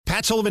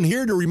Matt Sullivan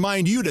here to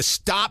remind you to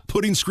stop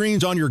putting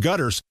screens on your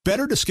gutters.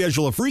 Better to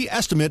schedule a free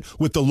estimate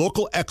with the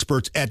local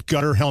experts at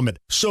Gutter Helmet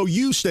so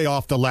you stay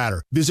off the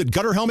ladder. Visit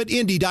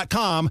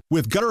GutterHelmetIndy.com.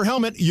 With Gutter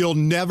Helmet, you'll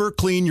never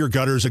clean your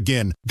gutters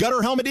again.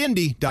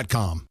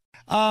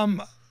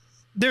 GutterHelmetIndy.com.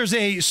 There's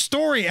a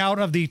story out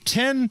of the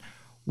 10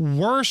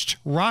 worst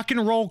rock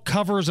and roll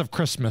covers of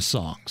Christmas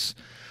songs.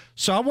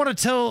 So I want to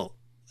tell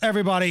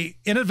everybody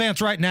in advance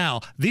right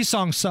now, these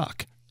songs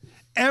suck.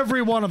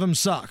 Every one of them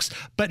sucks.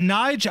 But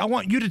Nige, I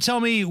want you to tell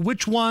me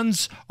which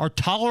ones are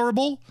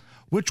tolerable,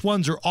 which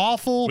ones are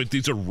awful. Wait,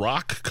 these are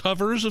rock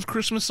covers of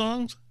Christmas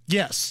songs?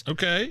 Yes.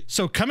 Okay.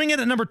 So coming in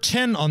at number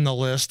 10 on the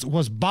list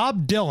was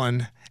Bob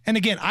Dylan. And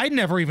again, I'd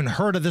never even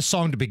heard of this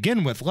song to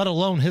begin with, let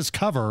alone his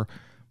cover,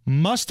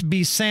 Must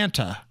Be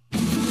Santa.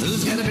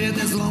 Who's got a beard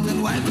that's long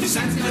and white?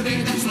 Santa's got a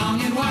beard that's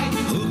long and white.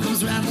 Who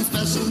comes round on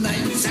special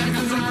night? Santa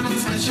comes round on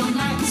special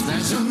night.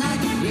 Special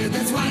night, beard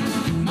that's white.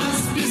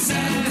 Must be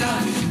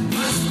Santa,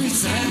 must be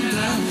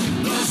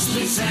Santa, must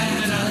be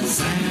Santa,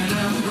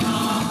 Santa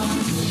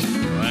Claus.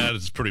 That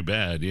is pretty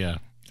bad, yeah.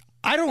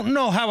 I don't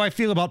know how I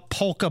feel about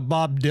Polka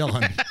Bob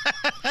Dylan.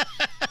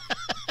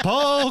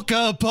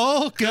 Polka,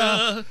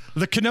 polka.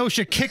 The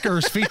Kenosha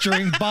Kickers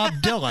featuring Bob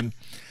Dylan.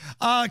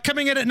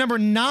 Coming in at number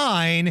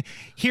 9,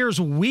 here's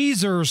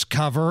Weezer's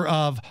cover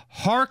of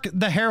Hark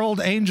the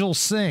Herald Angels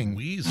Sing.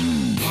 Weezer.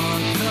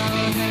 Hark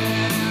the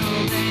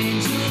herald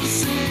angels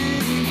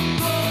sing,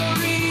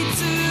 glory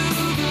to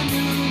the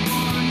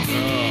newborn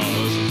King.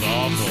 Oh, this is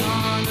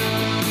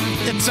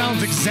awful. It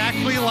sounds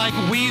exactly like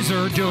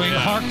Weezer doing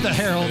Hark the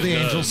Herald the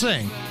Angels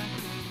Sing.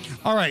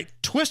 All right,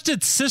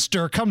 Twisted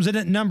Sister comes in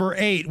at number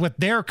 8 with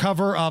their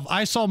cover of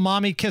I Saw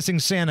Mommy Kissing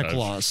Santa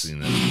Claus. I've seen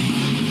that.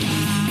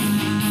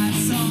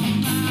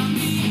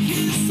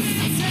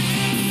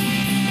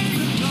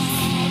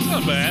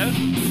 Not bad.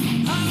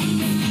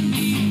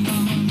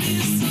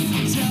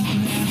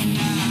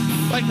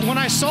 Like, when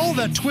I saw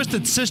that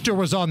Twisted Sister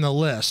was on the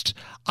list,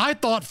 I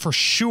thought for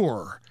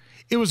sure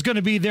it was going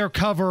to be their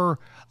cover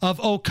of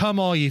Oh Come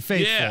All Ye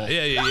Faithful.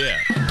 Yeah.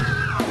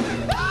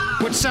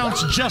 Which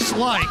sounds just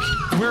like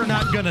We're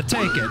Not Gonna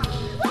Take It.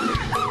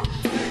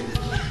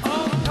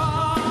 Oh,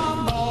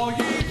 come all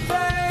ye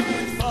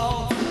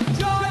faithful,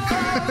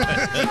 joyful.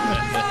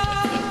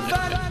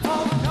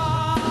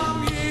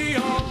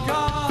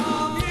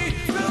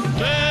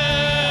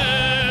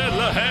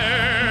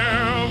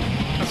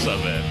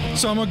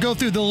 So I'm going to go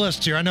through the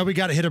list here. I know we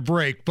got to hit a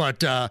break, but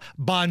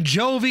Bon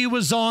Jovi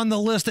was on the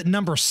list at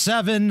number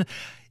 7.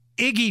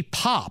 Iggy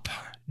Pop.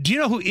 Do you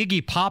know who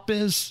Iggy Pop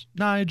is,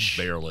 Nige?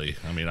 Barely.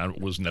 I mean, I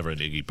was never an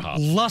Iggy Pop.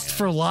 Lust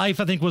for Life,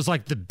 I think, was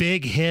like the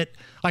big hit.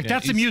 Like,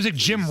 that's the music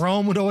Jim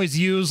Rome would always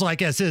use,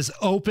 like, as his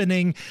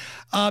opening.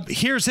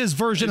 Here's his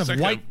version of like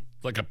White...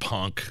 like a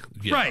punk.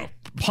 Right.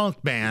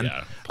 Punk band.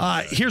 Yeah, punk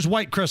band. Here's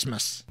White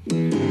Christmas.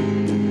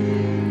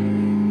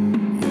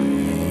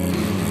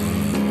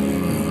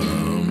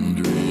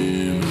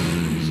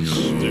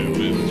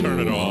 Stupid. Turn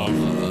it off.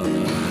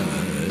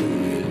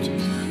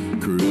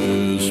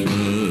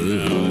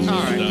 Christmas. All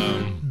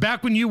right.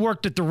 Back when you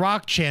worked at the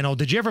Rock Channel,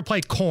 did you ever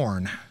play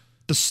Korn?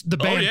 The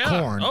band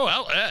Korn.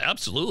 Oh,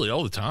 absolutely.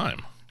 All the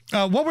time.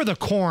 What were the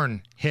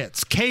Korn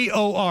hits?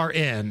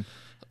 Korn.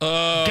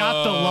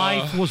 Got the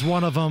Life was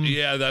one of them.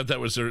 Yeah, that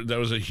was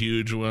a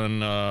huge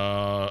one.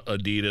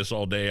 Adidas,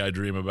 All Day I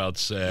Dream About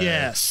Sex.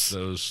 Yes,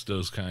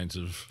 those kinds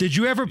of. Did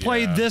you ever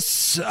play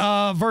this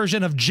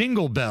version of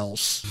Jingle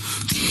Bells?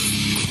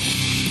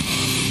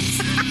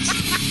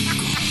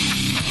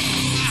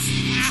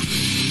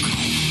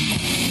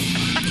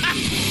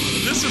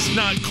 This is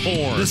not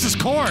Korn. This is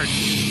Korn.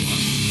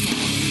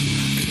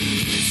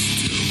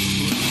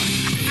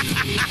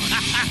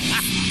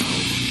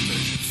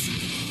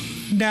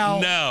 Now,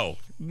 no,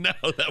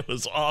 that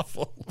was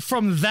awful.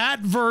 From that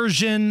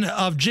version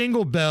of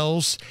Jingle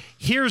Bells,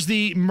 here's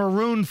the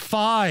Maroon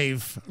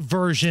 5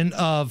 version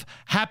of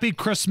Happy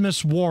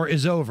Christmas, War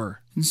is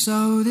Over. And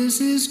so this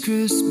is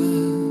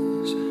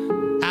Christmas.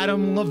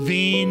 Adam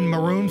Levine,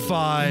 Maroon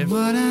 5.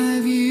 What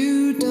have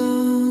you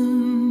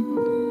done?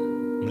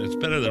 I mean, it's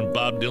better than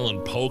Bob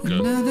Dylan Polka.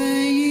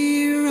 Another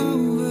year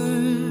over.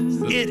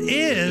 It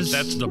is.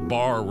 That's the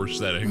bar we're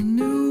setting.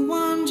 New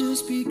one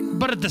just begun.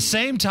 But at the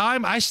same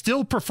time, I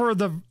still prefer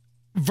the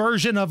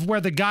version of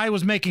where the guy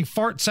was making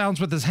fart sounds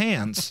with his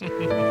hands. Yes.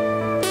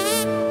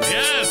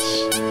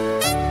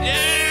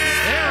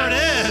 Yeah. There it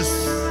is.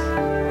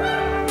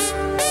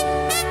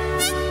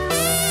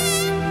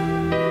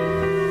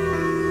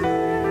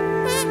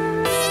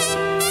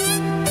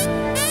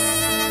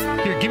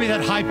 Here, give me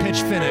that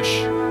high-pitched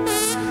finish.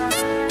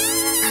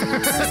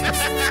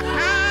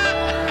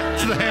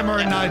 It's the Hammer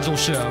and Nigel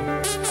Show.